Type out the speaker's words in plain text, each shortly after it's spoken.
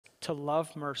to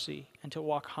love mercy, and to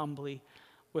walk humbly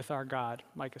with our God,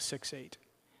 Micah 6:8.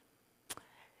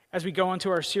 As we go into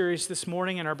our series this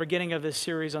morning and our beginning of this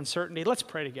series, Uncertainty, let's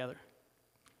pray together.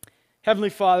 Heavenly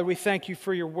Father, we thank you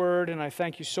for your word, and I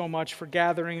thank you so much for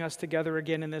gathering us together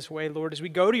again in this way. Lord, as we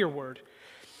go to your word,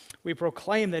 we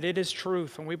proclaim that it is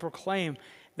truth, and we proclaim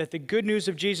that the good news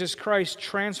of Jesus Christ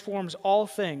transforms all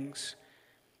things,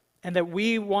 and that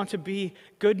we want to be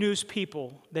good news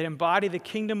people that embody the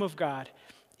kingdom of God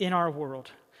in our world.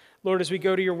 Lord, as we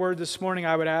go to your word this morning,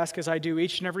 I would ask, as I do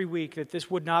each and every week, that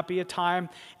this would not be a time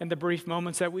in the brief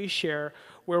moments that we share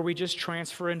where we just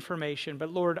transfer information. But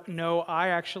Lord, no, I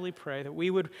actually pray that we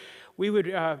would,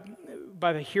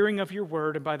 by the hearing of your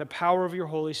word and by the power of your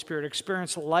Holy Spirit,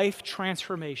 experience life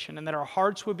transformation, and that our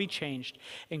hearts would be changed,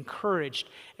 encouraged,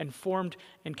 and formed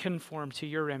and conformed to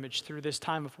your image through this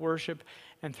time of worship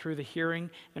and through the hearing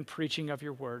and preaching of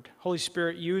your word. Holy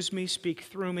Spirit, use me, speak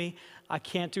through me. I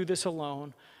can't do this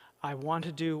alone. I want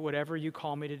to do whatever you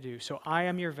call me to do. So I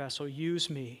am your vessel.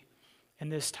 Use me in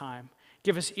this time.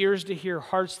 Give us ears to hear,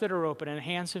 hearts that are open, and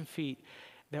hands and feet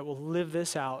that will live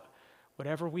this out,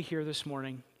 whatever we hear this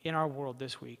morning in our world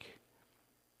this week.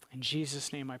 In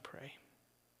Jesus' name I pray.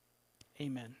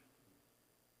 Amen.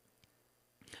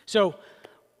 So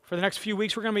for the next few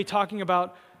weeks, we're going to be talking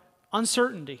about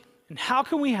uncertainty and how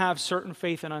can we have certain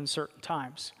faith in uncertain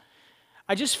times.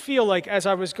 I just feel like as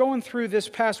I was going through this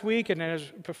past week and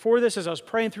before this, as I was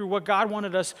praying through what God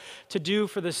wanted us to do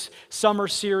for this summer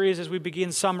series as we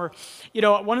begin summer,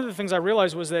 one of the things I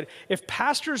realized was that if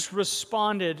pastors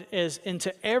responded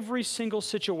into every single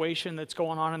situation that's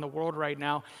going on in the world right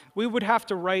now, we would have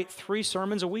to write 3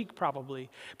 sermons a week probably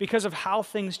because of how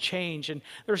things change. And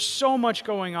there's so much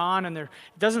going on, and it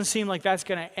doesn't seem like that's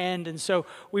going to end. And so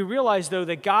we realize, though,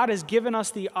 that God has given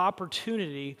us the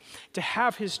opportunity to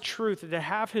have his truth, to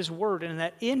have his word, and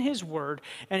that in his word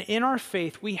and in our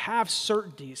faith, we have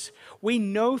certainties. We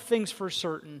know things for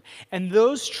certain. And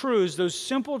those truths, those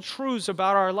simple truths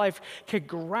about our life can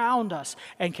ground us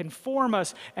and can form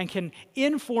us and can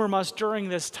inform us during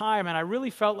this time. And I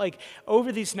really felt like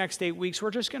over these next 8 weeks,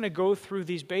 we're just going to go through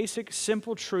these basic,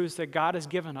 simple truths that God has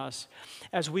given us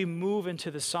as we move into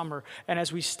the summer and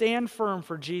as we stand firm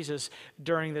for Jesus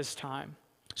during this time.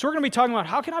 So we're going to be talking about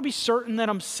how can I be certain that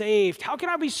I'm saved? How can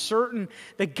I be certain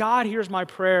that God hears my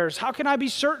prayers? How can I be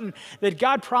certain that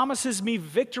God promises me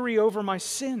victory over my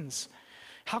sins?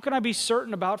 How can I be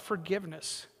certain about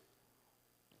forgiveness?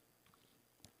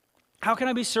 How can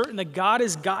I be certain that God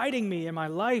is guiding me in my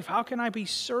life? How can I be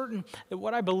certain that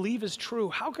what I believe is true?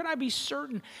 How can I be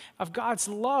certain of God's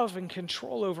love and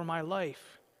control over my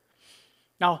life?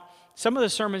 Now, some of the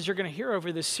sermons you're going to hear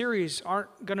over this series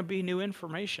aren't going to be new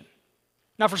information.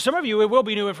 Now, for some of you, it will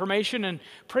be new information, and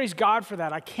praise God for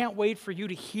that. I can't wait for you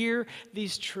to hear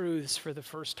these truths for the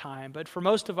first time. But for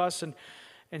most of us,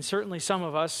 and certainly some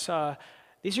of us,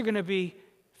 these are going to be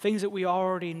things that we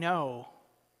already know,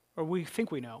 or we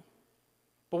think we know.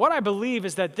 But what I believe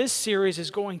is that this series is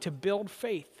going to build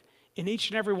faith in each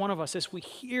and every one of us as we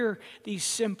hear these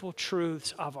simple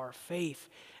truths of our faith,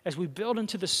 as we build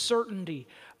into the certainty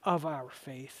of our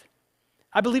faith.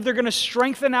 I believe they're going to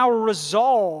strengthen our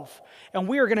resolve, and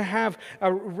we are going to have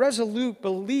resolute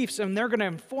beliefs, and they're going to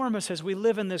inform us as we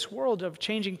live in this world of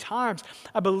changing times.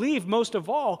 I believe, most of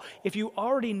all, if you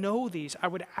already know these, I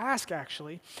would ask,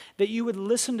 actually, that you would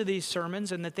listen to these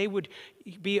sermons and that they would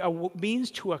be a means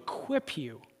to equip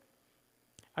you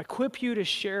to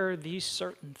share these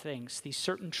certain things, these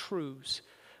certain truths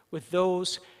with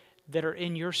those that are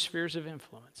in your spheres of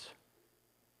influence.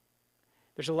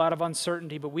 There's a lot of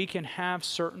uncertainty, but we can have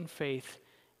certain faith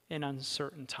in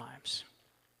uncertain times.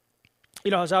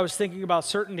 As I was thinking about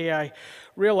certainty, I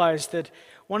realized that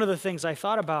one of the things I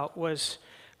thought about was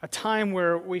a time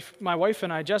where my wife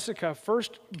and I, Jessica,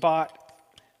 first bought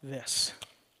this.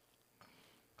 Do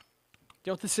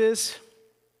you know what this is?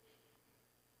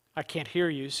 I can't hear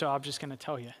you, so I'm just going to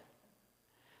tell you.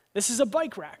 This is a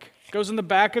bike rack. It goes in the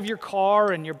back of your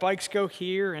car, and your bikes go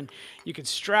here, and you can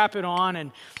strap it on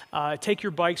and take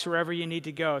your bikes wherever you need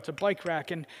to go. It's a bike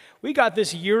rack, and we got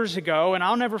this years ago, and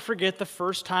I'll never forget the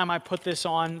first time I put this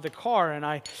on the car, and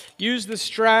I used the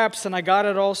straps, and I got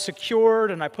it all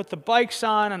secured, and I put the bikes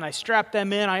on, and I strapped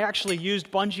them in. I actually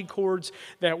used bungee cords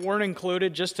that weren't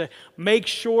included just to make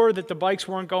sure that the bikes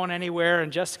weren't going anywhere,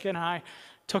 and Jessica and I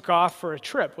took off for a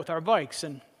trip with our bikes,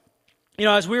 and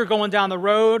as we were going down the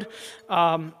road,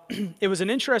 it was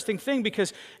an interesting thing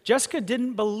because Jessica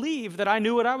didn't believe that I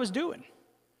knew what I was doing.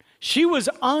 She was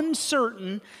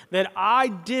uncertain that I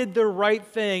did the right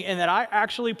thing and that I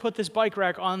actually put this bike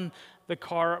rack on the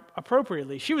car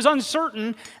appropriately. She was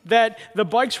uncertain that the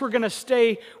bikes were going to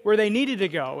stay where they needed to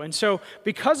go. And so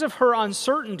because of her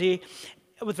uncertainty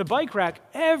with the bike rack,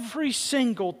 every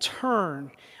single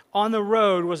turn on the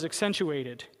road was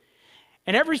accentuated.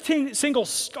 And every single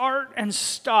start and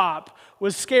stop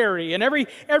was scary. And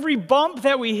every bump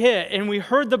that we hit and we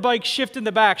heard the bike shift in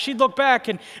the back, she'd look back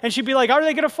and she'd be like, are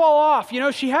they going to fall off? You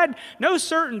know, she had no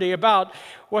certainty about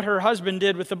what her husband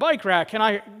did with the bike rack. And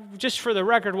I, just for the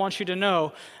record, want you to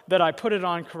know that I put it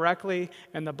on correctly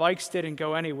and the bikes didn't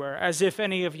go anywhere, as if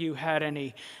any of you had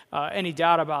any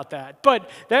doubt about that. But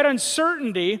that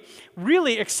uncertainty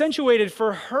really accentuated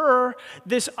for her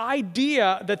this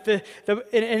idea that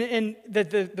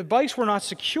the bikes were not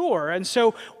secure. And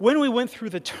so when we went through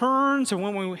the turns and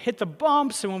when we hit the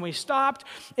bumps and when we stopped,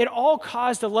 it all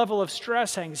caused a level of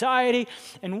stress, anxiety,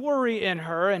 and worry in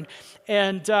her.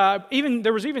 And even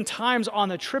there was even times on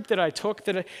the trip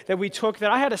that we took that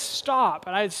I had to stop,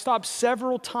 and I had stopped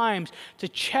several times to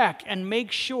check and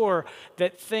make sure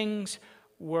that things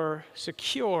were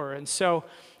secure. And so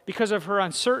because of her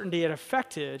uncertainty, it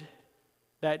affected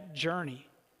that journey.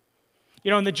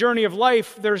 You know, in the journey of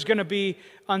life, there's going to be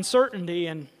uncertainty,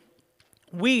 and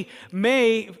we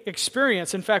may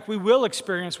experience, in fact, we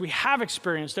have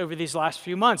experienced over these last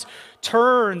few months,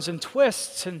 turns and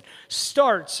twists and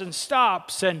starts and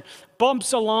stops and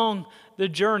bumps along the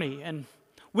journey. And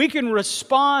we can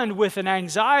respond with an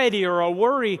anxiety or a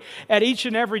worry at each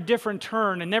and every different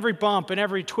turn and every bump and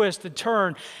every twist and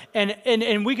turn.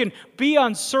 And we can be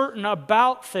uncertain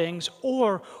about things,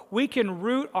 or we can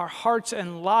root our hearts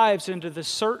and lives into the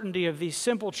certainty of these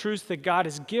simple truths that God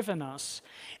has given us.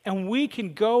 And we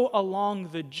can go along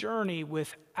the journey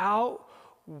without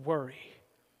worry.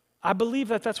 I believe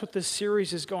that that's what this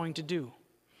series is going to do.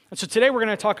 And so today we're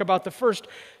going to talk about the first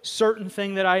certain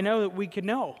thing that I know that we can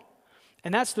know.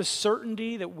 And that's the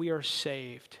certainty that we are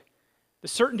saved. The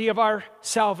certainty of our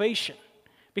salvation.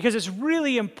 Because it's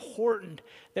really important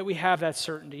that we have that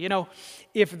certainty. You know,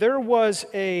 if there was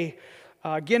a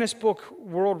Guinness Book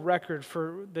World Record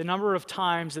for the number of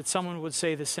times that someone would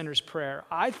say the sinner's prayer,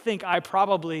 I think I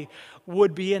probably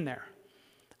would be in there.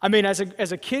 I mean, as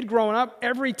a kid growing up,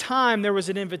 every time there was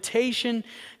an invitation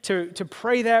to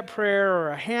pray that prayer or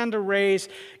a hand to raise,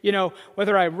 you know,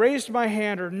 whether I raised my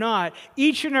hand or not,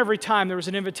 each and every time there was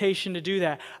an invitation to do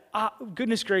that.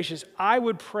 Goodness gracious, I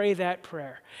would pray that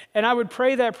prayer. And I would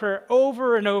pray that prayer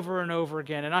over and over and over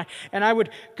again. And I would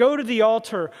go to the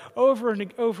altar over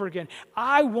and over again.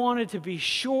 I wanted to be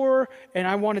sure, and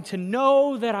I wanted to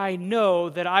know that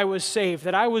I was saved,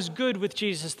 that I was good with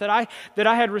Jesus, that I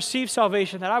had received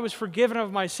salvation, that I was forgiven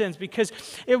of my sins, because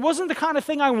it wasn't the kind of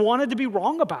thing I wanted to be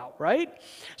wrong about, right?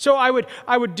 So I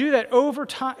would do that over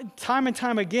time and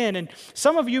time again. And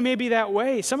some of you may be that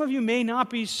way. Some of you may not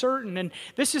be certain. And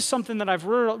this is something that I've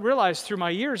realized through my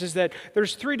years, is that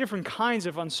there's three different kinds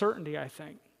of uncertainty, I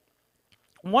think.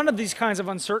 One of these kinds of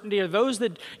uncertainty are those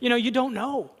that, you know, you don't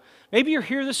know. Maybe you're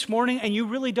here this morning and you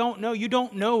really don't know. You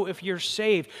don't know if you're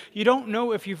saved. You don't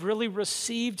know if you've really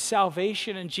received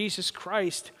salvation in Jesus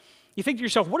Christ. You think to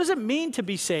yourself, what does it mean to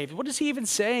be saved? What is he even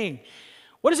saying?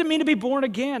 What does it mean to be born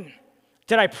again?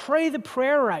 Did I pray the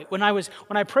prayer right? When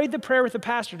I prayed the prayer with the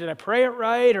pastor, did I pray it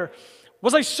right? Or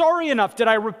was I sorry enough? Did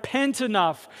I repent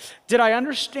enough? Did I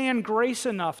understand grace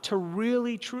enough to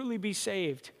really, truly be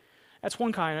saved? That's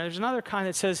one kind. There's another kind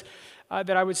that says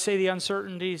that I would say the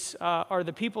uncertainties are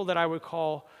the people that I would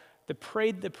call the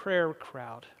prayed the prayer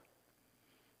crowd.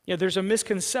 You know, there's a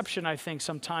misconception, I think,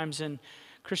 sometimes in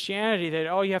Christianity that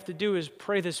all you have to do is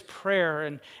pray this prayer,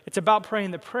 and it's about praying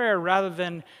the prayer rather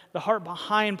than the heart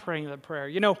behind praying the prayer.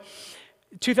 You know,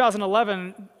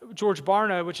 2011, George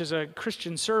Barna, which is a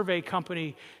Christian survey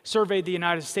company, surveyed the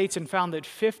United States and found that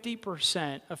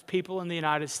 50% of people in the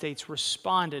United States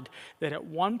responded that at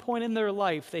one point in their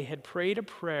life they had prayed a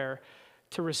prayer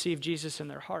to receive Jesus in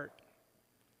their heart.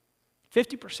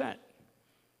 50%.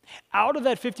 Out of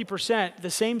that 50%, the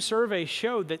same survey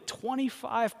showed that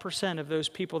 25% of those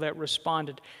people that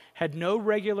responded had no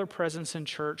regular presence in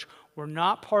church, were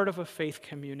not part of a faith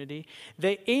community.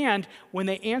 And when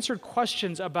they answered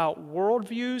questions about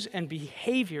worldviews and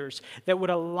behaviors that would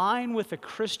align with a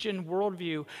Christian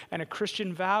worldview and a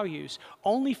Christian values,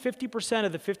 only 50%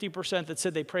 of the 50% that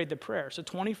said they prayed the prayer, so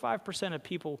 25% of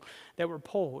people that were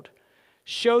polled,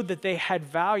 showed that they had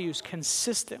values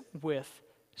consistent with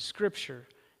Scripture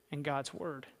and God's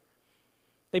Word.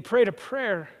 They prayed a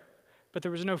prayer, but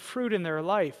there was no fruit in their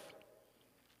life.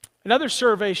 Another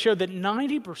survey showed that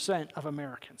 90% of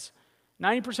Americans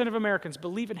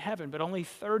believe in heaven, but only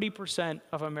 30%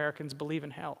 of Americans believe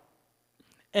in hell.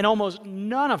 And almost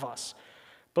none of us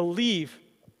believe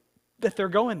that they're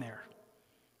going there.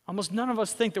 Almost none of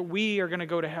us think that we are going to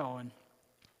go to hell. And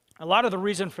a lot of the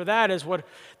reason for that is what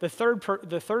the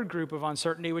third group of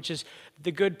uncertainty, which is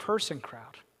the good person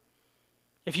crowd.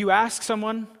 If you ask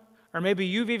someone, or maybe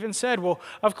you've even said, well,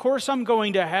 of course I'm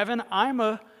going to heaven. I'm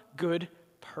a good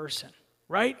person,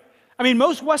 right? I mean,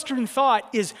 most Western thought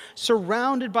is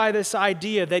surrounded by this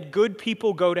idea that good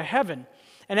people go to heaven.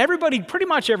 And everybody, pretty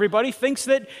much everybody, thinks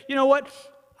that, you know what,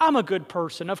 I'm a good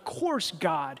person. Of course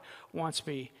God wants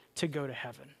me to go to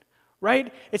heaven,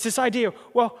 right? It's this idea,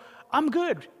 well, I'm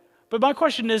good. But my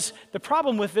question is, the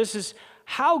problem with this is,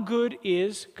 how good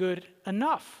is good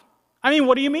enough? I mean,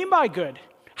 what do you mean by good?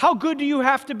 How good do you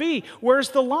have to be? Where's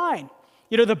the line?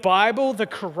 You know, the Bible, the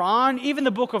Quran, even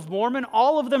the Book of Mormon,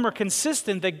 all of them are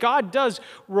consistent that God does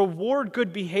reward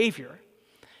good behavior.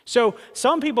 So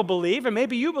some people believe, and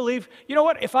maybe you believe, you know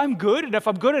what, if I'm good and if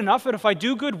I'm good enough and if I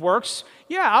do good works,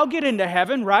 yeah, I'll get into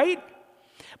heaven, right?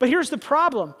 But here's the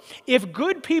problem. If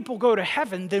good people go to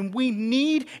heaven, then we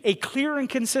need a clear and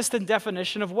consistent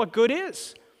definition of what good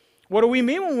is. What do we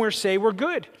mean when we say we're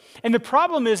good? And the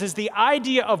problem is the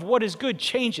idea of what is good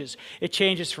changes. It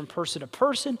changes from person to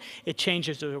person. It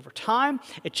changes over time.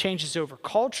 It changes over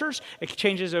cultures. It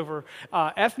changes over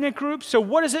ethnic groups. So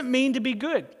what does it mean to be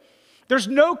good? There's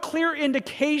no clear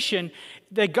indication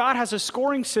that God has a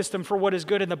scoring system for what is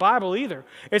good in the Bible either.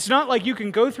 It's not like you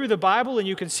can go through the Bible and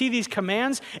you can see these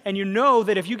commands and you know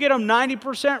that if you get them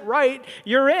 90% right,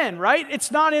 you're in, right? It's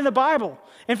not in the Bible.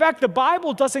 In fact, the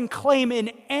Bible doesn't claim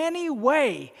in any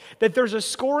way that there's a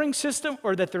scoring system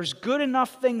or that there's good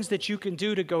enough things that you can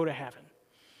do to go to heaven.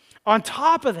 On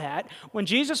top of that, when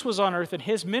Jesus was on earth in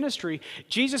his ministry,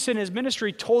 Jesus in his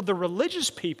ministry told the religious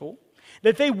people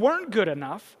that they weren't good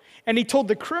enough, and he told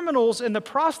the criminals and the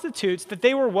prostitutes that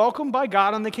they were welcomed by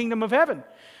God in the kingdom of heaven.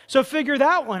 So figure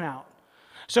that one out.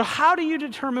 So how do you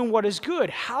determine what is good?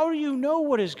 How do you know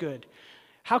what is good?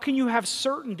 How can you have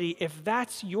certainty if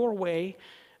that's your way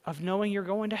of knowing you're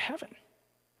going to heaven?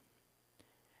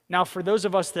 Now, for those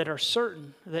of us that are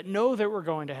certain, that know that we're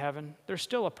going to heaven, there's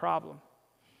still a problem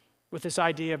with this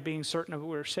idea of being certain that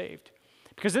we're saved.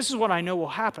 Because this is what I know will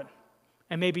happen.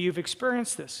 And maybe you've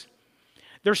experienced this.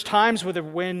 There's times where the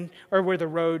wind or where the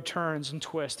road turns and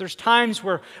twists. There's times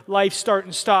where life starts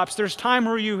and stops. There's time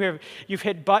where you've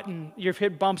hit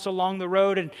bumps along the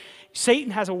road, and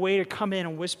Satan has a way to come in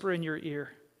and whisper in your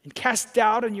ear and cast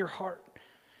doubt in your heart.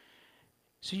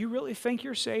 So you really think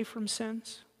you're saved from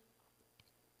sins?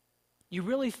 You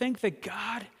really think that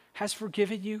God has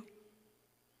forgiven you?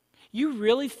 You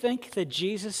really think that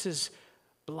Jesus'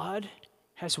 blood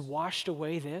has washed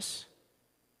away this?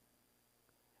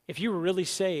 If you were really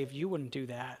saved, you wouldn't do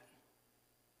that.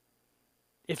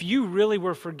 If you really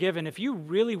were forgiven, if you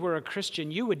really were a Christian,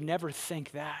 you would never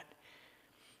think that.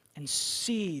 And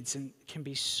seeds can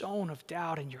be sown of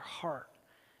doubt in your heart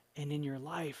and in your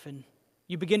life. And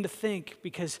you begin to think,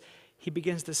 because he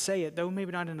begins to say it, though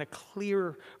maybe not in a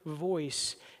clear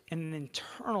voice, in an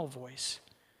internal voice.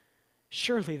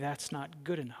 Surely that's not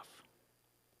good enough.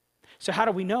 So how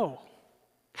do we know?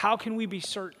 How can we be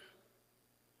certain?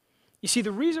 You see,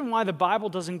 the reason why the Bible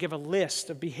doesn't give a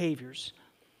list of behaviors,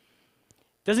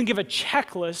 doesn't give a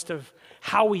checklist of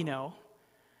how we know,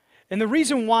 and the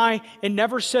reason why it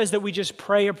never says that we just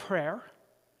pray a prayer,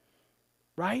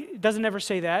 right? It doesn't ever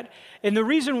say that. And the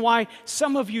reason why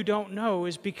some of you don't know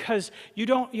is because you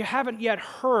haven't yet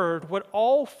heard what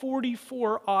all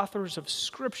 44 authors of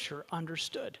Scripture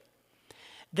understood.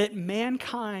 That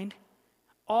mankind,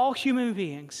 all human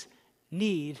beings,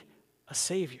 need a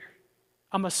Savior.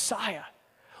 A Messiah.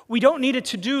 We don't need a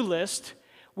to-do list.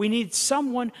 We need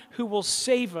someone who will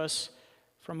save us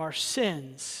from our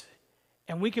sins.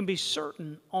 And we can be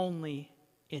certain only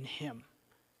in him.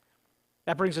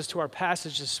 That brings us to our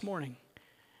passage this morning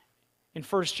in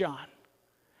 1 John.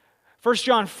 1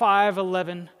 John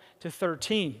 5:11 to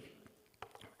 13.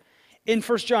 In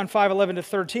 1 John 5:11 to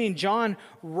 13, John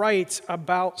writes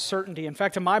about certainty. In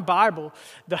fact, in my Bible,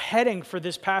 the heading for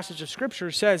this passage of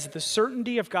Scripture says, the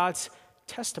certainty of God's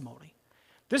testimony.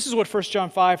 This is what 1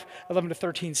 John 5:11 to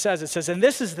 13 says. It says, and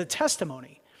this is the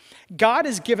testimony. God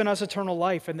has given us eternal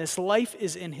life, and this life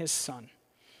is in his Son.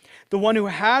 The one who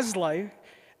has life,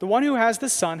 the one who has the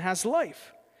Son has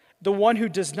life. The one who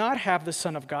does not have the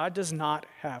Son of God does not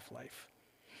have life.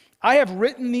 I have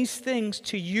written these things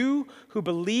to you who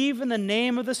believe in the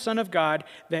name of the Son of God,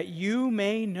 that you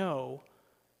may know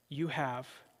you have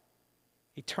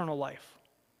eternal life.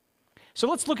 So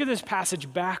let's look at this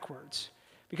passage backwards,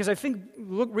 because I think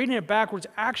reading it backwards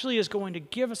actually is going to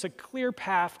give us a clear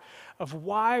path of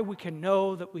why we can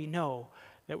know that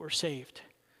we're saved.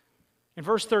 In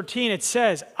verse 13, it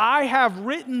says, I have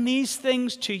written these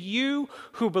things to you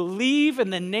who believe in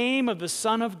the name of the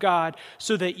Son of God,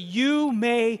 so that you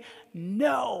may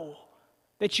know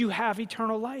that you have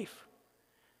eternal life.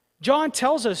 John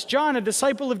tells us, John, a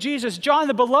disciple of Jesus, John,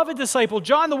 the beloved disciple,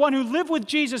 John, the one who lived with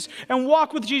Jesus and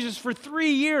walked with Jesus for 3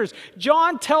 years,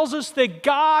 John tells us that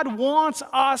God wants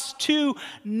us to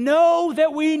know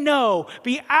that we know,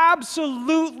 be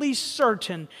absolutely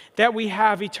certain that we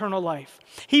have eternal life.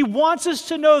 He wants us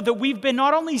to know that we've been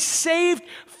not only saved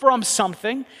from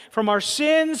something, from our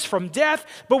sins, from death,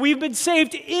 but we've been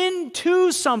saved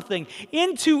into something,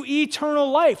 into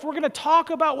eternal life. We're going to talk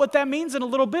about what that means in a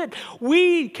little bit.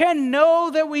 We can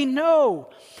know that we know.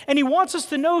 And he wants us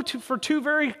to know for two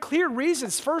very clear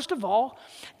reasons. First of all,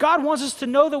 God wants us to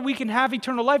know that we can have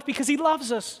eternal life because he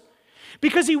loves us.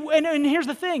 Because and here's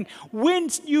the thing, when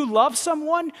you love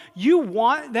someone, you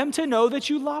want them to know that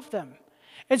you love them.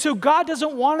 And so God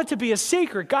doesn't want it to be a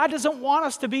secret. God doesn't want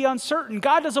us to be uncertain.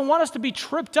 God doesn't want us to be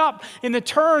tripped up in the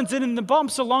turns and in the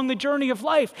bumps along the journey of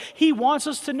life. He wants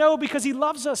us to know because he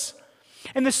loves us.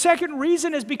 And the second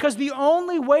reason is because the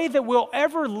only way that we'll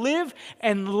ever live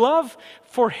and love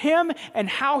for him and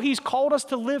how he's called us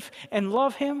to live and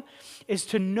love him is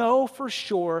to know for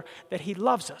sure that he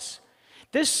loves us.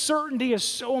 This certainty is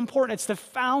so important. It's the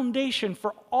foundation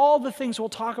for all the things we'll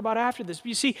talk about after this.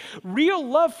 You see, real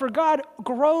love for God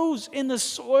grows in the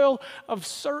soil of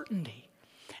certainty.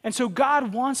 And so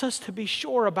God wants us to be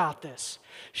sure about this.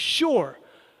 Sure,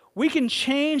 we can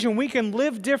change and we can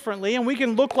live differently and we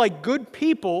can look like good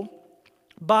people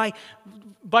by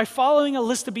following a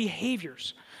list of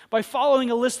behaviors, by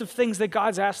following a list of things that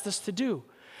God's asked us to do.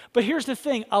 But here's the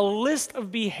thing, a list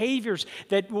of behaviors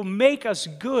that will make us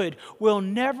good will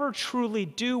never truly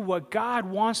do what God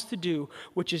wants to do,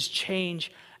 which is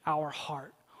change our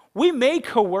heart. We may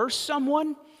coerce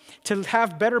someone to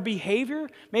have better behavior.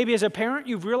 Maybe as a parent,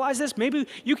 you've realized this. Maybe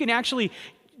you can actually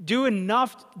do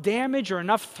enough damage or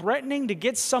enough threatening to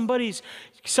get somebody's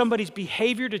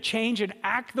behavior to change and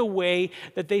act the way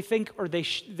that they think or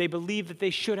they believe that they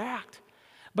should act.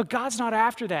 But God's not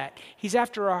after that. He's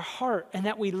after our heart, and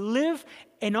that we live,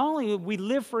 and not only we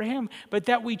live for him, but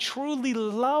that we truly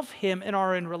love him and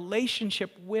are in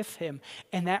relationship with him.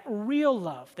 And that real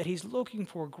love that he's looking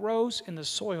for grows in the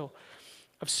soil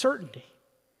of certainty.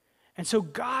 And so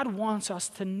God wants us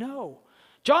to know.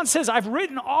 John says, I've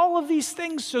written all of these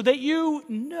things so that you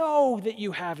know that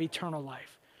you have eternal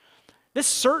life. This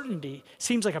certainty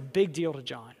seems like a big deal to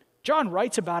John. John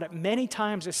writes about it many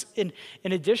times in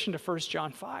addition to 1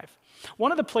 John 5.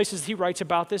 One of the places he writes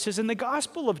about this is in the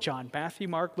Gospel of John, Matthew,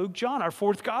 Mark, Luke, John, our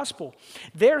fourth Gospel.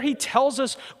 There he tells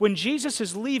us when Jesus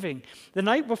is leaving, the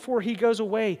night before he goes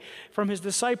away from his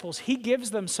disciples, he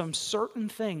gives them some certain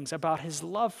things about his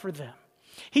love for them.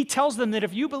 He tells them that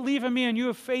if you believe in me and you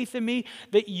have faith in me,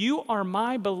 that you are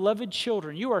my beloved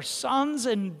children. You are sons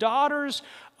and daughters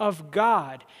of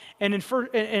God. And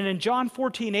in John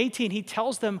 14:18, he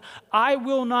tells them, I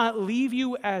will not leave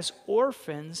you as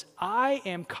orphans. I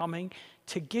am coming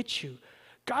to get you.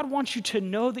 God wants you to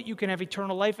know that you can have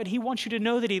eternal life, and he wants you to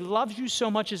know that he loves you so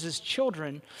much as his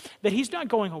children that he's not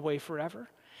going away forever.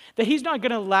 That he's not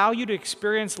going to allow you to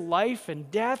experience life and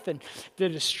death and the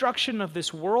destruction of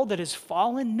this world that has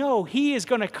fallen. No, he is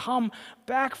going to come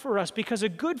back for us because a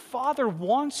good father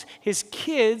wants his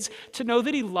kids to know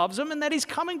that he loves them and that he's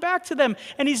coming back to them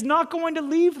and he's not going to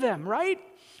leave them, right?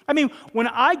 I mean, when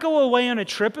I go away on a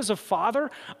trip as a father,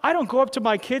 I don't go up to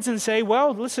my kids and say,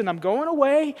 well, listen, I'm going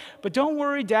away, but don't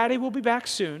worry, Daddy will be back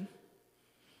soon.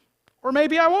 Or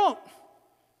maybe I won't.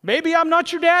 Maybe I'm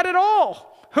not your dad at all.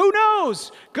 Who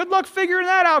knows? Good luck figuring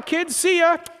that out, kids. See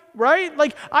ya, right?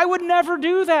 Like, I would never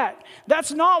do that.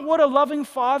 That's not what a loving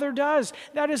father does.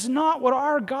 That is not what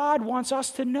our God wants us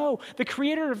to know. The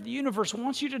creator of the universe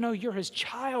wants you to know you're his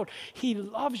child. He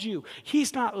loves you.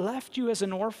 He's not left you as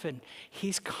an orphan.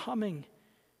 He's coming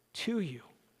to you.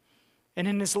 And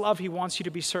in his love, he wants you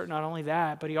to be certain not only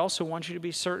that, but he also wants you to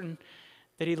be certain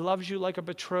that he loves you like a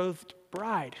betrothed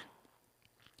bride.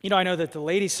 You know, I know that the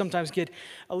ladies sometimes get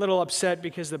a little upset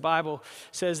because the Bible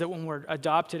says that when we're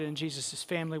adopted in Jesus'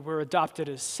 family, we're adopted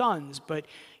as sons. But,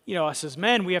 you know, us as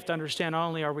men, we have to understand not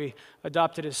only are we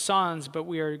adopted as sons, but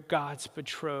we are God's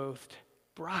betrothed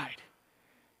bride.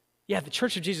 Yeah, the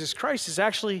Church of Jesus Christ is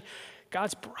actually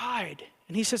God's bride.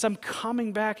 And he says, I'm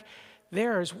coming back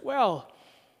there as well.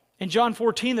 In John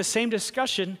 14, the same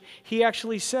discussion, he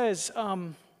actually says,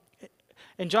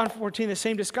 in John 14, the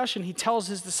same discussion, he tells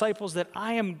his disciples that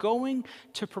I am going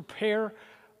to prepare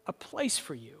a place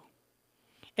for you.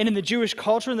 And in the Jewish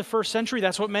culture in the first century,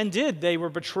 that's what men did. They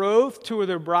were betrothed to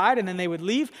their bride, and then they would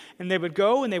leave, and they would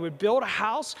go, and they would build a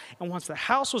house. And once the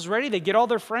house was ready, they'd get all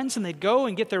their friends, and they'd go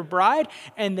and get their bride,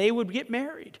 and they would get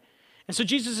married. And so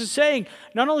Jesus is saying,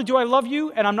 not only do I love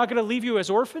you, and I'm not going to leave you as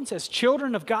orphans, as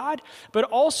children of God, but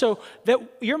also that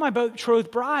you're my betrothed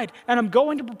bride, and I'm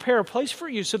going to prepare a place for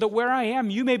you so that where I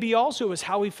am, you may be also, is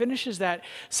how he finishes that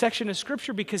section of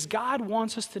Scripture, because God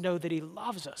wants us to know that he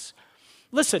loves us.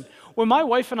 Listen, when my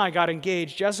wife and I got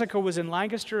engaged, Jessica was in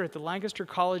Lancaster at the Lancaster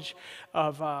College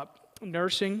of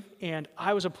Nursing, and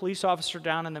I was a police officer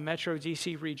down in the Metro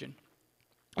D.C. region.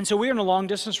 And so we were in a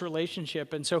long-distance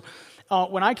relationship. And so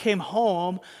when I came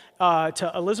home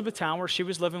to Elizabethtown, where she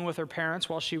was living with her parents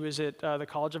while she was at the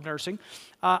College of Nursing,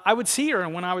 I would see her.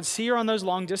 And when I would see her on those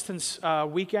long-distance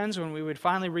weekends, when we would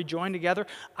finally rejoin together,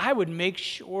 I would make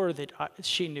sure that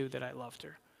she knew that I loved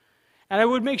her. And I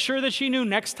would make sure that she knew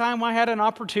next time I had an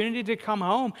opportunity to come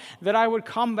home that I would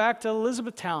come back to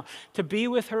Elizabethtown to be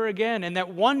with her again. And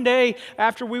that one day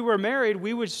after we were married,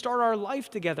 we would start our life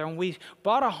together. And we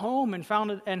bought a home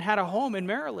and had a home in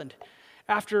Maryland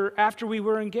after we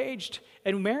were engaged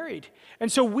and married. And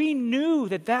so we knew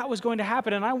that that was going to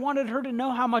happen. And I wanted her to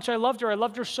know how much I loved her. I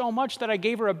loved her so much that I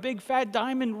gave her a big fat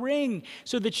diamond ring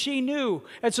so that she knew.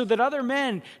 And so that other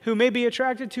men who may be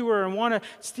attracted to her and want to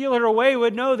steal her away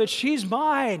would know that she's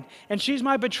mine and she's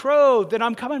my betrothed, that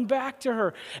I'm coming back to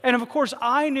her. And of course,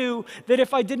 I knew that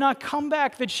if I did not come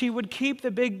back, that she would keep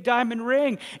the big diamond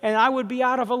ring and I would be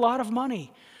out of a lot of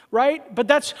money, right? But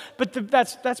that's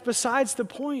besides the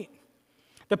point.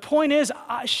 The point is,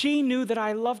 she knew that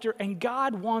I loved her, and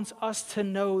God wants us to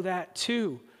know that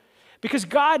too. Because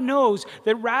God knows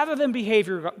that rather than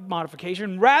behavior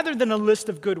modification, rather than a list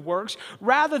of good works,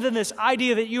 rather than this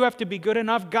idea that you have to be good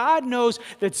enough, God knows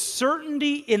that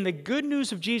certainty in the good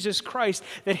news of Jesus Christ,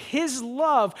 that his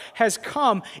love has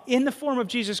come in the form of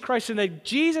Jesus Christ, and that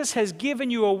Jesus has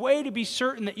given you a way to be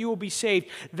certain that you will be saved,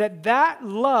 that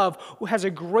love has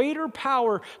a greater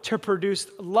power to produce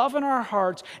love in our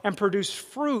hearts and produce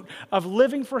fruit of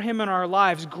living for him in our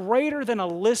lives, greater than a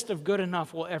list of good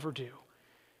enough will ever do.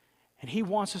 And he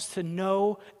wants us to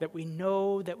know that we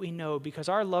know that we know, because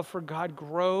our love for God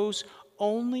grows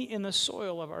only in the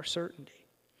soil of our certainty.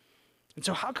 And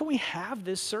so how can we have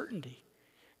this certainty?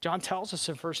 John tells us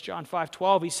in 1 John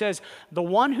 5:12, he says, the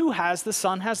one who has the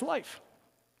Son has life.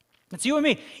 That's you and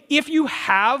me. If you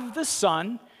have the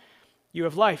Son, you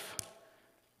have life.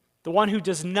 The one who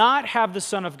does not have the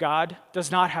Son of God does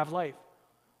not have life.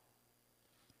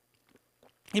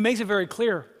 He makes it very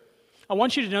clear. I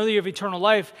want you to know that you have eternal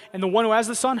life, and the one who has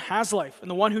the Son has life,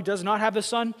 and the one who does not have the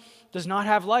Son does not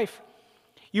have life.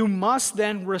 You must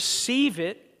then receive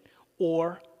it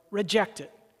or reject it.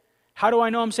 How do I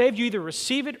know I'm saved? You either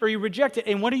receive it or you reject it.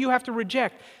 And what do you have to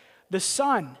reject? The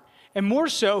Son. And more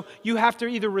so, you have to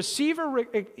either receive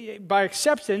by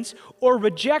acceptance or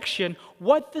rejection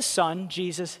what the Son,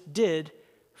 Jesus, did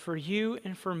for you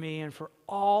and for me and for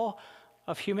all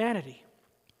of humanity.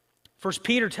 1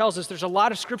 Peter tells us there's a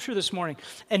lot of scripture this morning,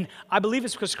 and I believe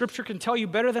it's because scripture can tell you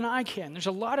better than I can. There's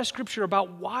a lot of scripture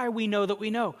about why we know that we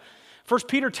know. 1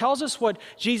 Peter tells us what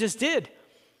Jesus did.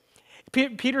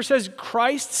 Peter says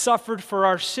Christ suffered for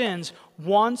our sins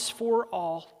once for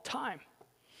all time.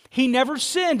 He never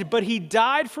sinned, but he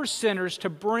died for sinners to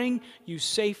bring you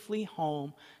safely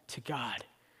home to God.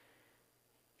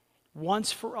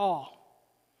 Once for all.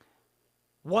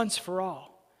 Once for all.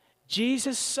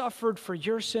 Jesus suffered for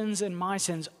your sins and my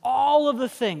sins. All of the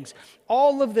things,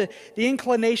 all of the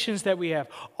inclinations that we have,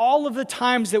 all of the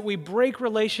times that we break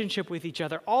relationship with each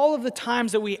other, all of the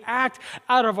times that we act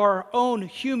out of our own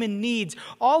human needs,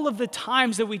 all of the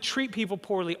times that we treat people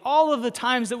poorly, all of the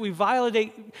times that we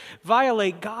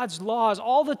violate God's laws,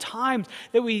 all the times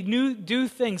that we do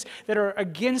things that are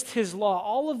against his law,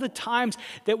 all of the times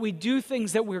that we do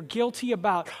things that we're guilty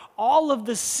about, all of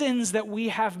the sins that we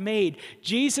have made,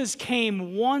 Jesus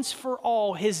came once for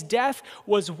all. His death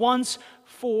was once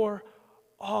for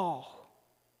all.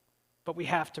 But we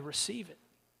have to receive it.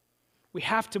 We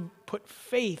have to put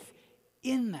faith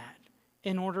in that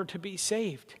in order to be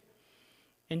saved.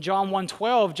 In John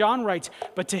 1:12, John writes,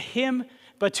 but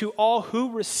to all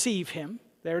who receive him,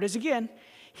 there it is again,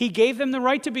 he gave them the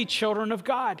right to be children of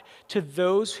God, to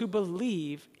those who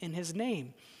believe in his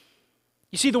name.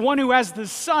 You see, the one who has the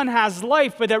Son has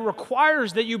life, but that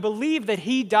requires that you believe that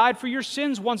he died for your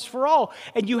sins once for all,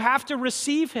 and you have to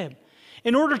receive him.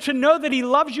 In order to know that he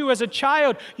loves you as a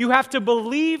child, you have to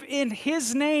believe in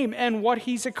his name and what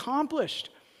he's accomplished.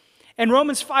 And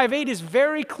Romans 5:8 is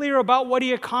very clear about what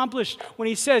he accomplished when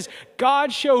he says,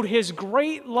 God showed his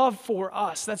great love for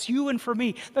us. That's you and for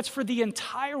me. That's for the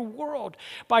entire world.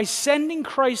 By sending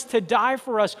Christ to die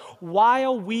for us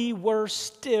while we were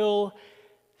still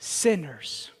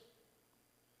sinners.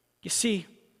 You see,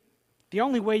 the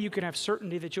only way you can have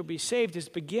certainty that you'll be saved is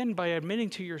begin by admitting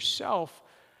to yourself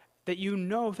that you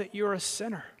know that you're a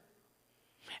sinner.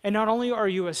 And not only are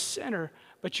you a sinner,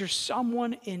 but you're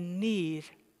someone in need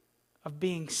of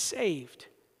being saved.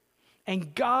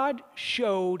 And God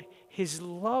showed his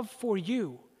love for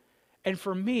you and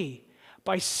for me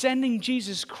by sending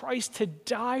Jesus Christ to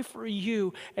die for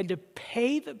you and to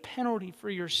pay the penalty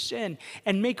for your sin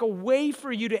and make a way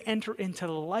for you to enter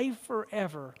into life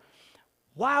forever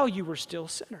while you were still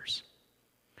sinners.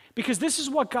 Because this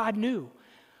is what God knew.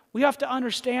 We have to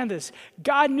understand this.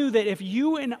 God knew that if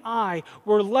you and I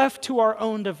were left to our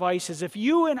own devices, if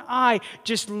you and I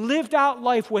just lived out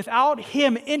life without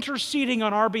him interceding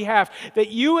on our behalf, that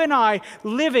you and I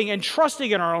living and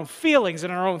trusting in our own feelings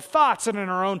and our own thoughts and in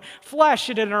our own flesh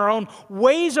and in our own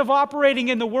ways of operating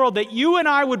in the world, that you and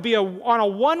I would be on a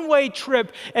one-way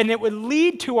trip and it would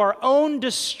lead to our own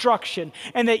destruction,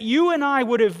 and that you and I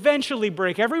would eventually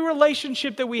break every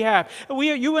relationship that we have.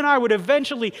 You and I would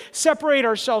eventually separate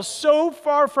ourselves so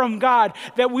far from God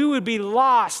that we would be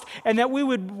lost and that we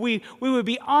would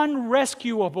be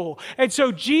unrescuable. And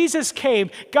so Jesus came.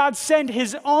 God sent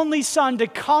his only son to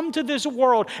come to this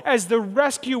world as the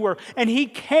rescuer, and he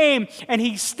came and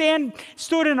he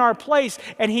stood in our place,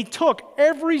 and he took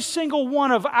every single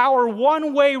one of our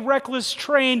one-way reckless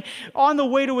train on the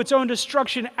way to its own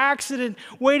destruction, accident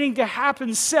waiting to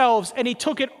happen selves, and he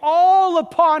took it all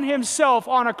upon himself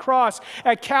on a cross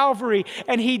at Calvary,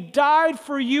 and he died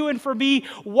for you and for me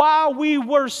while we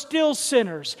were still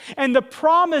sinners. And the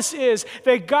promise is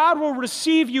that God will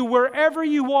receive you wherever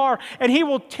you are, and he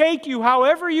will take you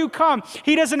however you come.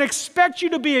 He doesn't expect you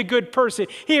to be a good person.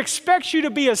 He expects you to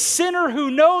be a sinner who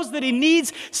knows that he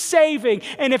needs saving.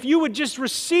 And if you would just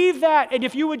receive that, and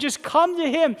if you would just come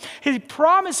to him, he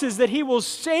promises that he will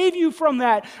save you from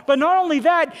that. But not only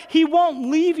that, he won't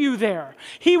leave you there.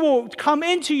 He will come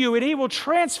into you and he will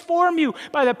transform you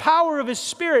by the power of his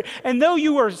Spirit. And though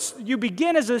you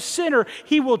begin as a sinner,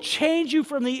 he will change you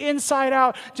from the inside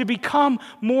out to become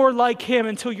more like him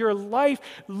until your life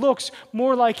looks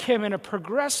more like him in a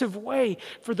progressive way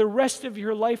for the rest of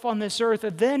your life on this earth.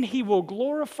 And then he will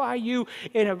glorify you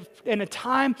in a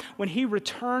time when he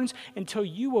returns, until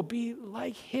you will be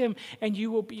like him and you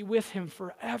will be with him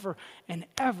forever and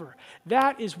ever.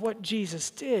 That is what Jesus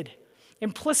did.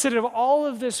 Implicit of all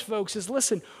of this, folks, is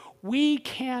listen, we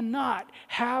cannot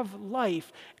have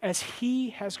life as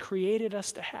he has created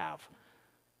us to have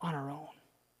on our own.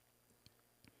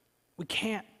 We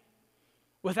can't.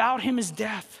 Without him is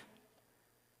death.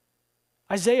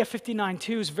 Isaiah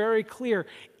 59:2 is very clear.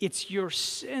 It's your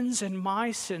sins and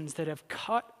my sins that have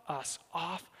cut us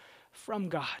off from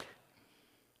God.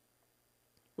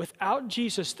 Without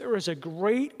Jesus, there is a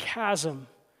great chasm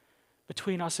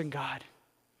between us and God.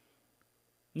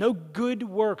 No good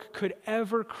work could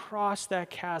ever cross that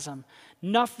chasm.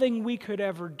 Nothing we could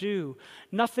ever do,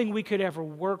 nothing we could ever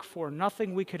work for,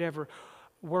 nothing we could ever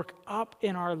work up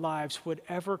in our lives would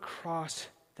ever cross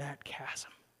that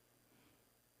chasm.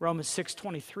 Romans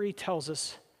 6:23 tells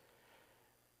us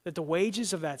that the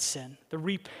wages of that sin, the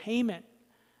repayment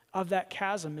of that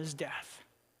chasm, is death.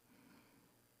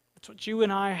 That's what you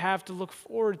and I have to look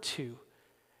forward to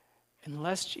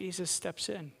unless Jesus steps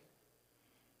in.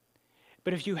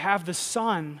 But if you have the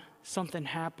Son, something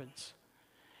happens.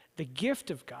 The gift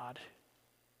of God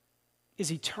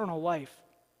is eternal life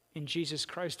in Jesus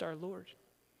Christ our Lord.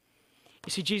 You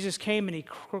see, Jesus came and he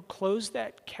closed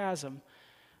that chasm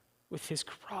with his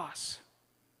cross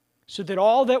so that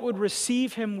all that would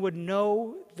receive him would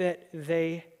know that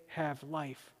they have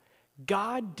life.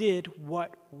 God did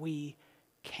what we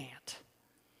can't.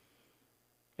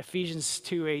 Ephesians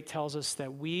 2:8 tells us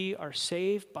that we are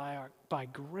saved by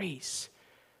grace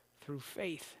through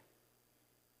faith.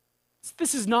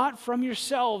 This is not from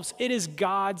yourselves. It is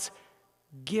God's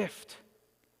gift.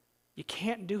 You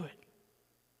can't do it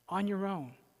on your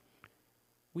own.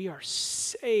 We are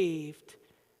saved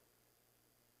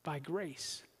by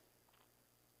grace.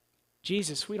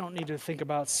 Jesus, we don't need to think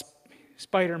about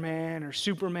Spider-Man or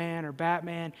Superman or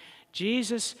Batman.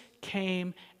 Jesus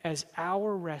came as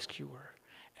our rescuer,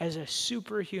 as a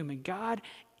superhuman, God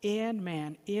and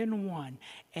man in one,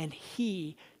 and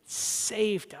he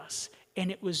saved us,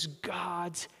 and it was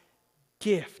God's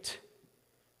gift,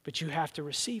 but you have to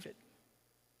receive it.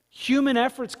 Human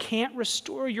efforts can't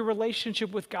restore your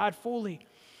relationship with God fully.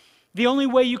 The only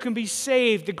way you can be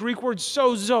saved, the Greek word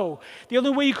sozo, the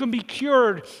only way you can be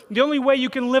cured, the only way you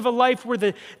can live a life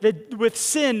where with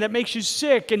sin that makes you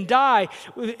sick and die,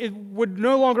 it would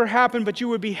no longer happen, but you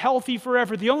would be healthy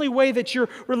forever. The only way that your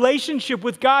relationship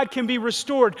with God can be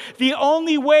restored, the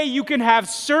only way you can have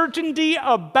certainty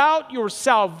about your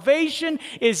salvation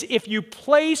is if you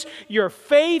place your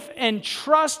faith and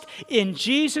trust in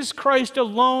Jesus Christ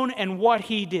alone and what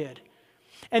He did.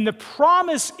 And the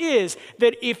promise is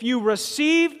that if you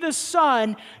receive the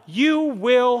Son, you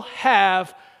will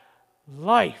have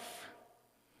life.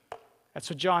 That's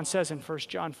what John says in 1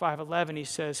 John 5:11. He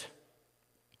says,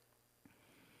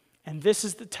 and this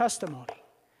is the testimony.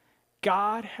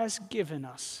 God has given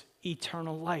us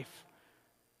eternal life.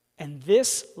 And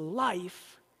this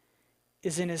life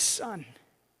is in His Son.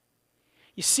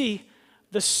 You see,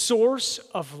 the source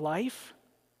of life,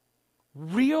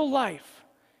 real life,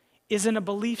 isn't a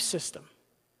belief system.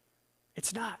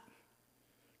 It's not.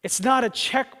 It's not a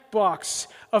checkbox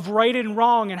of right and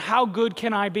wrong and how good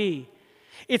can I be.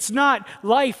 It's not,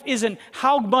 life isn't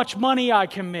how much money I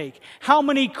can make, how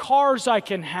many cars I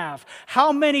can have,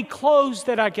 how many clothes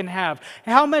that I can have,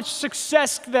 how much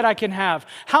success that I can have,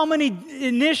 how many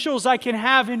initials I can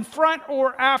have in front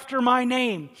or after my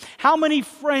name, how many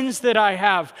friends that I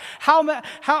have,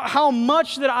 how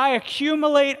much that I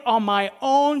accumulate on my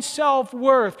own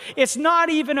self-worth. It's not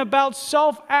even about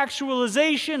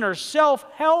self-actualization or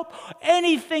self-help,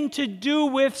 anything to do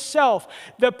with self.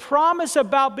 The promise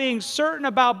about being certain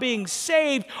about being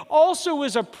saved also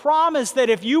is a promise that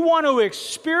if you want to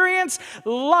experience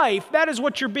life, that is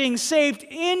what you're being saved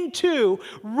into,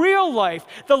 real life,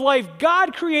 the life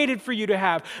God created for you to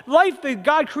have, life that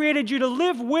God created you to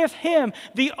live with Him.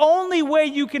 The only way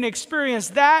you can experience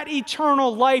that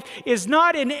eternal life is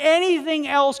not in anything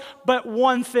else but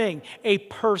one thing, a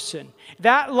person.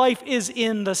 That life is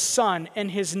in the Son,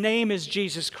 and His name is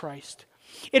Jesus Christ.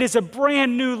 It is a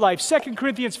brand new life. 2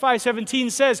 Corinthians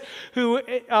 5:17 says, 2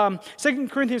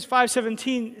 Corinthians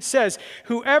 5:17 says,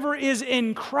 whoever is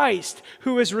in Christ,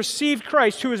 who has received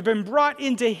Christ, who has been brought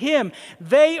into Him,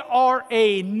 they are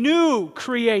a new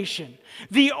creation.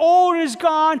 The old is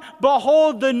gone,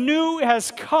 behold, the new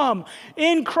has come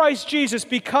in Christ Jesus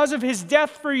because of His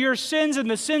death for your sins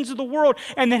and the sins of the world,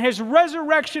 and then His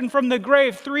resurrection from the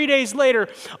grave 3 days later.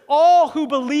 All who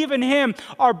believe in Him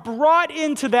are brought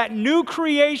into that new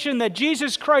creation that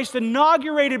Jesus Christ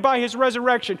inaugurated by His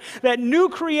resurrection. That new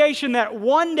creation that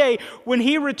one day when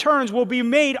He returns will be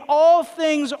made, all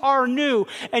things are new.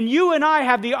 And you and I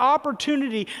have the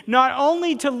opportunity not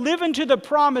only to live into the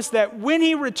promise that when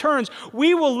He returns,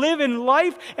 we will live in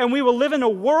life and we will live in a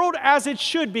world as it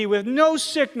should be, with no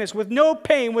sickness, with no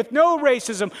pain, with no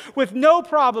racism, with no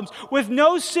problems, with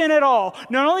no sin at all.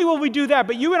 Not only will we do that,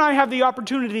 but you and I have the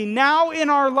opportunity now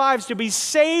in our lives to be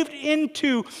saved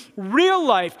into real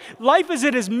life, life as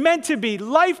it is meant to be,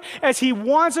 life as He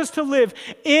wants us to live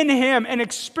in Him and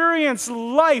experience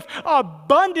life,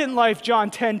 abundant life, John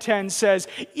 10:10 says,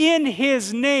 in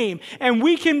His name. And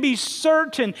we can be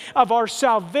certain of our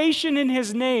salvation in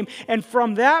His name. And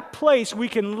from that place, we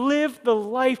can live the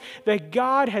life that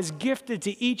God has gifted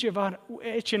to each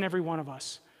and every one of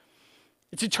us.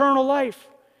 It's eternal life.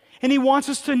 And He wants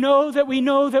us to know that we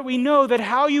know that we know that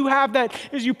how you have that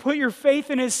is you put your faith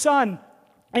in His Son.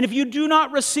 And if you do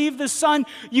not receive the Son,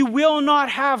 you will not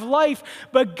have life.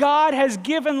 But God has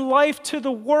given life to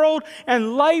the world,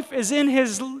 and life is in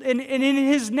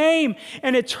His name.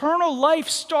 And eternal life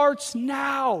starts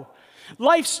now.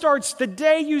 Life starts the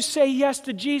day you say yes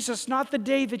to Jesus, not the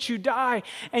day that you die.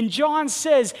 And John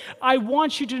says, I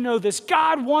want you to know this.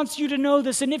 God wants you to know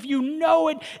this. And if you know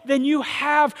it, then you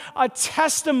have a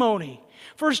testimony.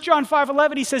 1 John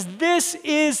 5:11, he says, this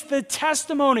is the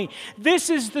testimony. This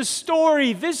is the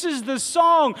story. This is the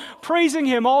song praising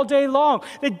Him all day long.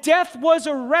 That death was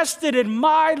arrested and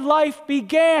my life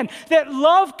began. That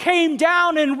love came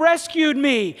down and rescued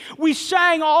me. We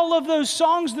sang all of those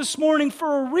songs this morning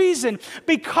for a reason,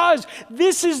 because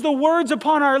this is the words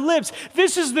upon our lips.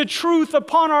 This is the truth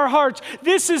upon our hearts.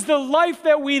 This is the life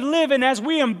that we live. And as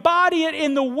we embody it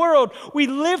in the world, we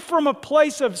live from a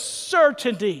place of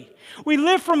certainty. We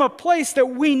live from a place that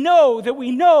we know,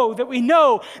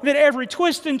 that every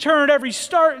twist and turn, every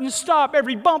start and stop,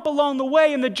 every bump along the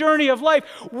way in the journey of life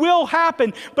will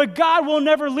happen. But God will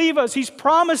never leave us. He's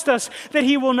promised us that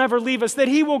He will never leave us, that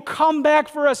He will come back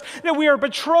for us, that we are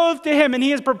betrothed to Him, and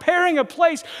He is preparing a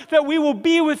place that we will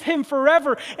be with Him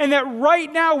forever, and that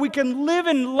right now we can live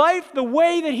in life the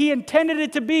way that He intended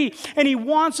it to be. And He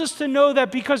wants us to know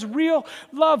that, because real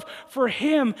love for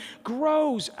Him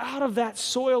grows out of that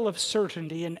soil of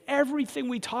certainty. And everything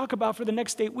we talk about for the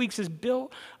next 8 weeks is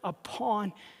built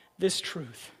upon this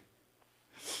truth.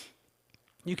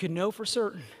 You can know for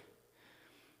certain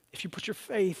if you put your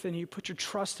faith and you put your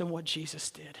trust in what Jesus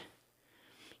did.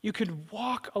 You could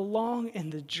walk along in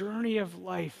the journey of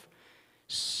life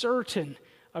certain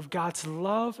of God's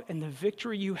love and the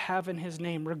victory you have in his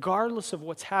name, regardless of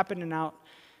what's happening out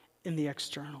in the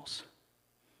externals.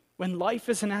 When life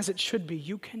isn't as it should be,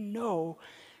 you can know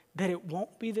that it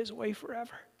won't be this way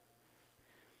forever.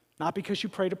 Not because you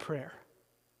prayed a prayer,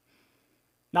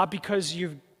 not because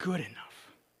you're good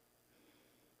enough,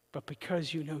 but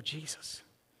because you know Jesus.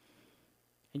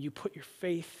 And you put your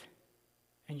faith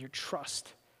and your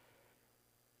trust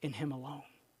in him alone.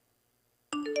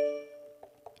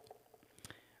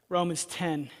 Romans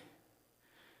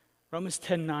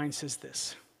 10:9 says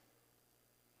this: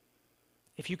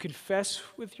 if you confess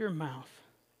with your mouth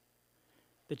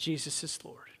that Jesus is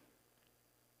Lord,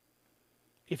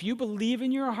 if you believe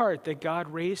in your heart that God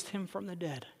raised him from the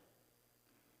dead,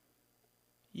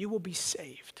 you will be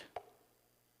saved.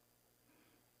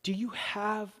 Do you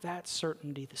have that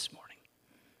certainty this morning?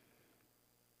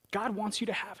 God wants you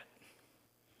to have it.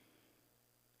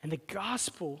 And the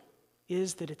gospel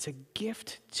is that it's a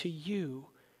gift to you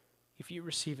if you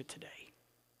receive it today.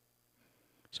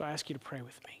 So I ask you to pray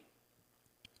with me.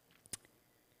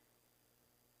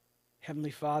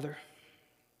 Heavenly Father,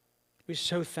 we're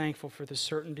so thankful for the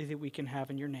certainty that we can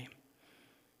have in your name.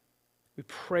 We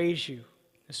praise you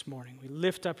this morning. We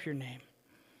lift up your name.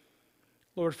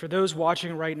 Lord, for those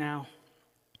watching right now,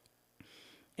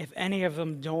 if any of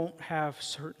them don't have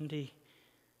certainty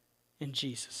in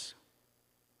Jesus,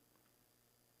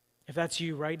 if that's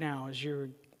you right now as you're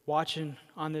watching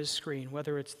on this screen,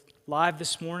 whether it's live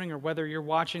this morning or whether you're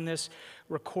watching this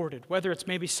recorded, whether it's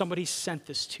maybe somebody sent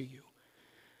this to you,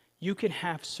 you can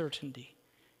have certainty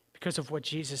because of what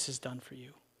Jesus has done for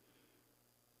you.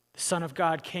 The Son of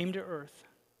God came to earth.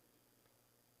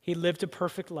 He lived a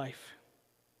perfect life.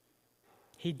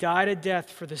 He died a death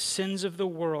for the sins of the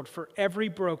world, for every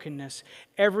brokenness,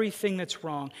 everything that's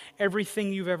wrong,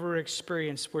 everything you've ever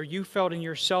experienced where you felt in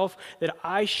yourself that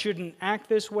I shouldn't act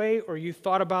this way, or you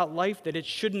thought about life that it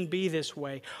shouldn't be this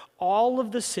way. All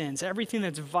of the sins, everything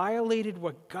that's violated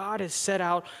what God has set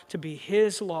out to be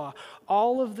his law,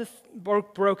 all of the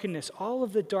brokenness, all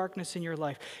of the darkness in your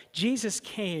life, Jesus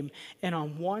came, and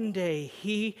on one day,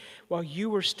 while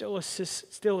you were still a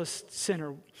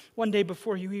sinner, one day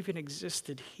before you even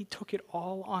existed, he took it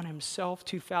all on himself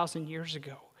 2,000 years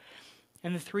ago.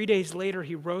 And then 3 days later,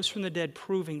 he rose from the dead,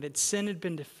 proving that sin had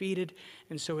been defeated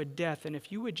and so had death. And if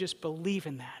you would just believe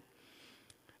in that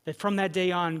from that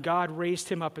day on, God raised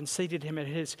him up and seated him at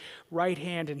his right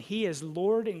hand, and he is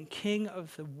Lord and King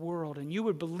of the world. And you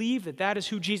would believe that that is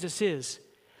who Jesus is,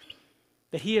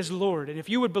 that he is Lord. And if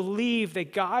you would believe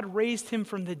that God raised him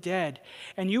from the dead,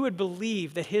 and you would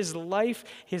believe that his life,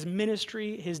 his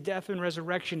ministry, his death and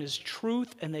resurrection is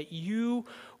truth, and that you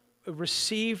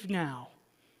receive now,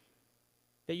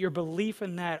 that your belief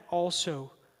in that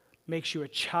also makes you a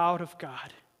child of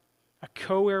God, a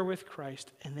co-heir with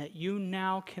Christ, and that you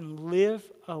now can live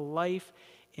a life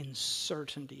in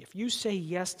certainty. If you say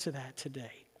yes to that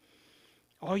today,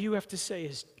 all you have to say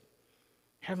is,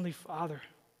 Heavenly Father,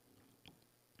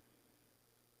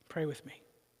 pray with me.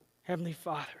 Heavenly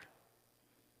Father,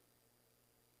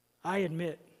 I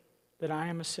admit that I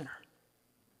am a sinner.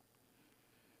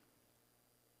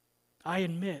 I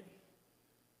admit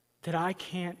that I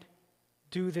can't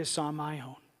do this on my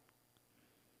own.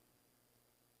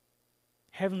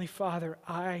 Heavenly Father,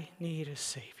 I need a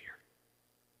Savior.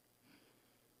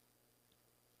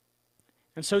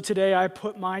 And so today I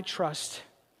put my trust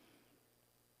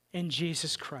in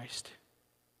Jesus Christ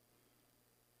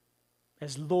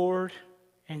as Lord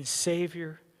and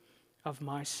Savior of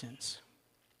my sins.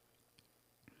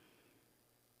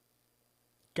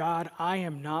 God, I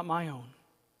am not my own.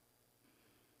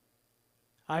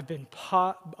 I've been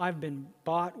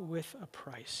bought with a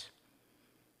price.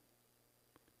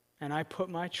 And I put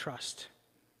my trust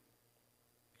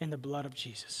in the blood of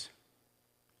Jesus.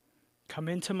 Come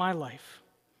into my life.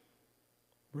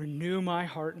 Renew my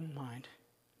heart and mind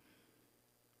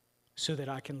so that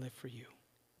I can live for you.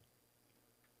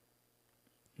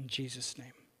 In Jesus'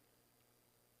 name,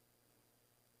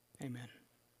 amen.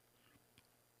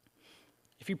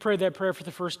 If you prayed that prayer for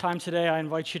the first time today, I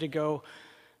invite you to go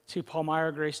to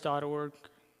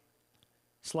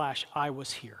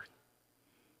palmyragrace.org/IWasHere.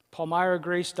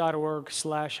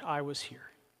 palmyragrace.org/IWasHere.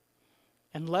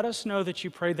 And let us know that you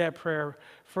prayed that prayer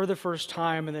for the first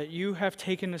time and that you have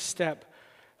taken a step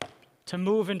to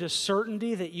move into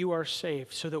certainty that you are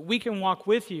saved so that we can walk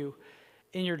with you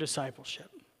in your discipleship.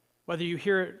 Whether you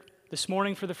hear it this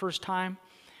morning for the first time,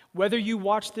 Whether you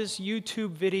watch this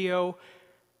YouTube video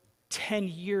 10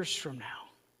 years from now,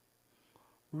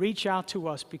 reach out to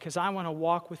us because I want to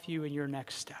walk with you in your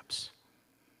next steps.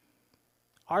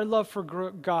 Our love for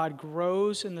God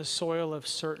grows in the soil of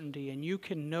certainty, and you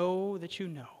can know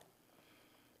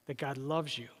that God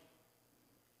loves you,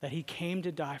 that he came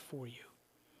to die for you,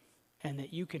 and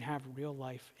that you can have real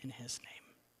life in his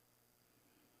name.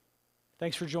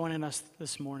 Thanks for joining us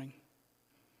this morning.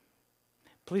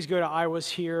 Please go to I Was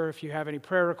Here if you have any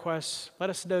prayer requests. Let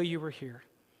us know you were here.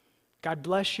 God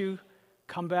bless you.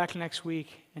 Come back next week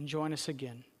and join us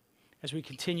again as we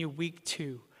continue week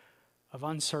 2 of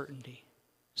uncertainty,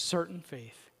 certain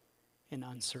faith in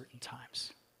uncertain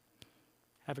times.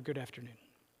 Have a good afternoon.